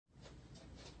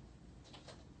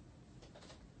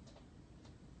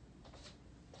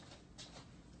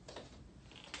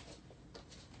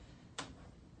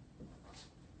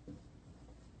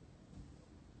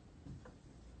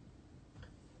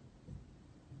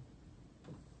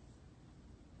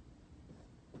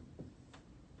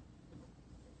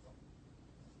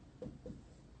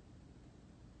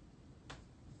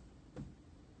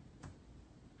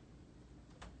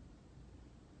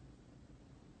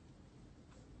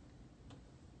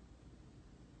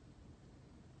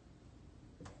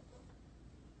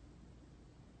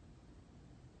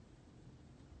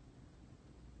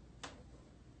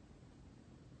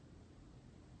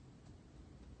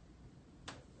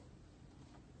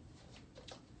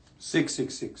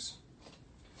666.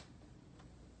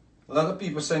 A lot of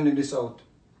people sending this out,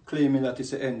 claiming that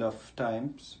it's the end of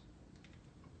times.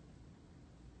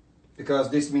 Because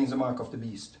this means the mark of the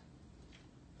beast.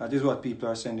 That is what people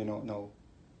are sending out now.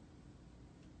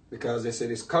 Because they say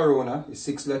this corona is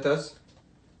 6 letters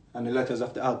and the letters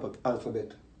of the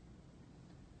alphabet.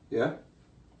 Yeah?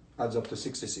 Adds up to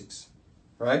 66.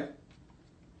 Right?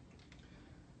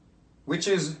 Which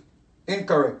is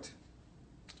incorrect.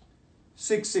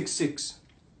 666.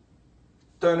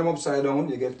 Turn them upside down,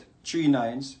 you get 3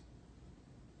 9s.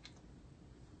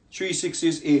 3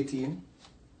 6s, 18.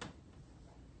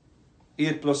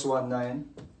 8 plus 1, 9.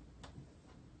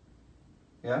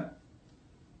 Yeah?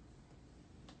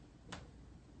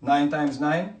 9 times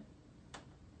 9,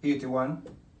 81.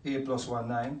 8 plus 1,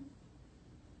 9.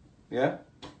 Yeah?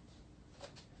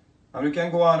 And we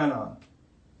can go on and on.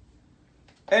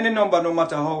 Any number, no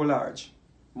matter how large,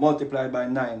 multiplied by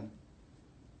 9,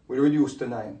 will reduce to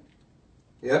 9.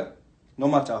 Yeah? No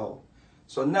matter how.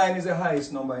 So 9 is the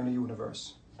highest number in the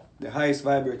universe. The highest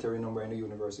vibratory number in the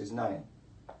universe is 9.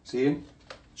 See?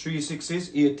 3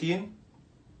 6s, 18.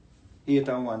 8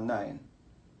 and 1, 9.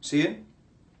 See?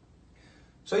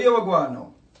 So here we go on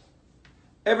now.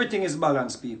 Everything is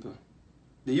balanced, people.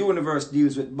 The universe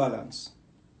deals with balance.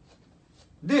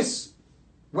 This,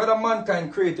 whether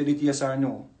mankind created it, yes or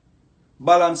no,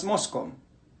 balance must come.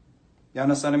 You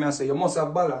understand me? I say you must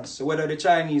have balance. So whether the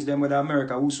Chinese, them, whether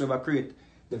America, whosoever create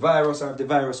the virus, or if the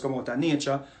virus come out of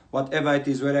nature, whatever it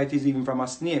is, whether it is even from a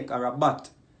snake or a bat,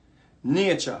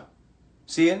 nature,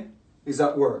 seeing, is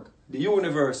at work. The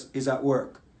universe is at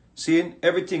work. Seeing,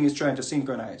 everything is trying to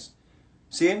synchronize.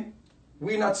 Seeing,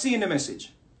 we're not seeing the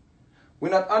message. We're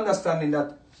not understanding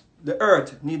that the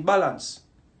earth needs balance.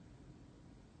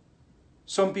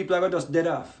 Some people are going to just dead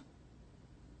off.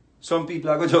 Some people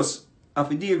are going to just have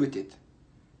to deal with it.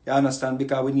 You understand?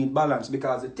 Because we need balance.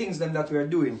 Because the things them that we are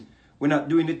doing, we're not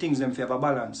doing the things them for have a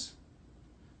balance.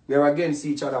 We are against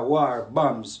each other. War,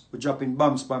 bombs. We're dropping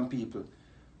bombs on people.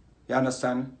 You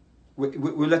understand?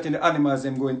 We're letting the animals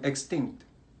them going extinct.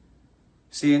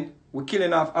 Seeing? We're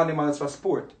killing off animals for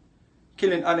sport.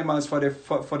 Killing animals for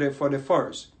the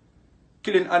furs.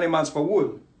 Killing animals for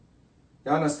wool.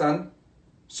 You understand?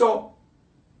 So,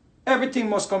 everything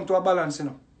must come to a balance, you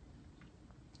know.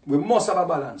 We must have a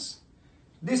balance.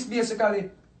 This basically,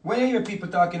 when you hear people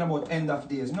talking about end of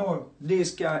days, no,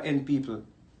 days can't end, people.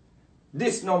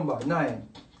 This number, 9,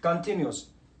 continues.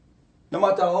 No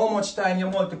matter how much time you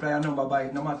multiply a number by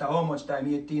it, no matter how much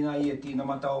time, 18 or 18, no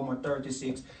matter how much,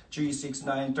 36, 3, 6,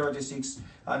 9, 36,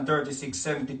 and 36,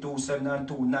 72, 7 and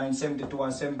 2, 9, 72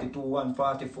 and 72,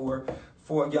 144,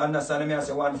 4, you understand me? I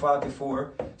say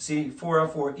 144, see, 4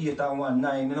 and 4, 8 and 1,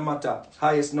 9, no matter,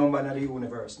 highest number in the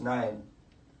universe, 9.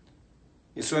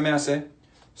 You see what I say?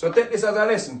 So take this as a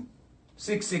lesson.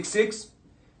 666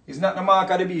 is not the mark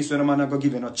of the beast when a man going to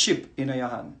give you a chip in your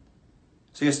hand.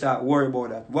 So you start worry about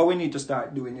that. What we need to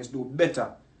start doing is do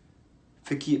better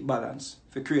to keep balance,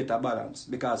 to create a balance.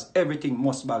 Because everything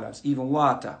must balance, even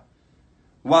water.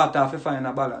 Water have to find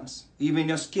a balance. Even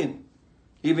your skin,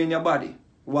 even your body,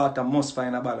 water must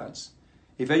find a balance.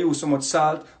 If you use so much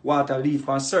salt, water leave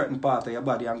from a certain part of your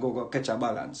body and go catch a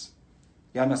balance.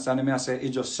 You understand me? I say it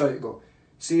just so it go.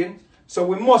 See? So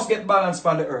we must get balance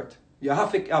from the earth. You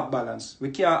have to have balance. We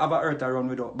can't have an earth around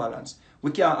without balance.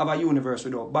 We can't have a universe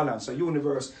without balance. So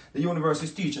the universe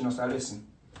is teaching us a lesson.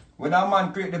 When a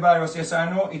man create the virus, yes or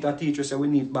no, it a teach us that we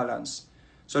need balance.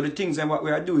 So the things and what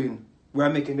we are doing, we are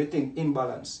making the thing in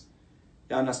balance.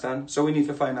 You understand? So we need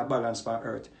to find a balance for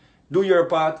earth. Do your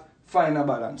part, find a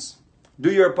balance.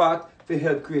 Do your part to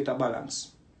help create a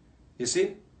balance. You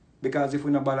see? Because if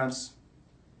we not balance,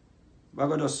 we're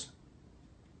going to just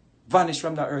vanish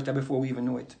from the earth before we even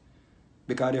know it.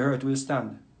 Because the earth will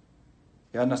stand.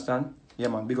 You understand? Yeah,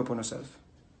 man. Big up on yourself.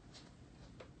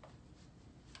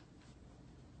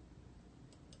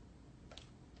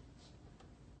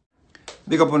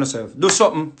 Big up on yourself. Do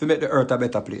something to make the earth a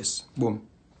better place. Boom.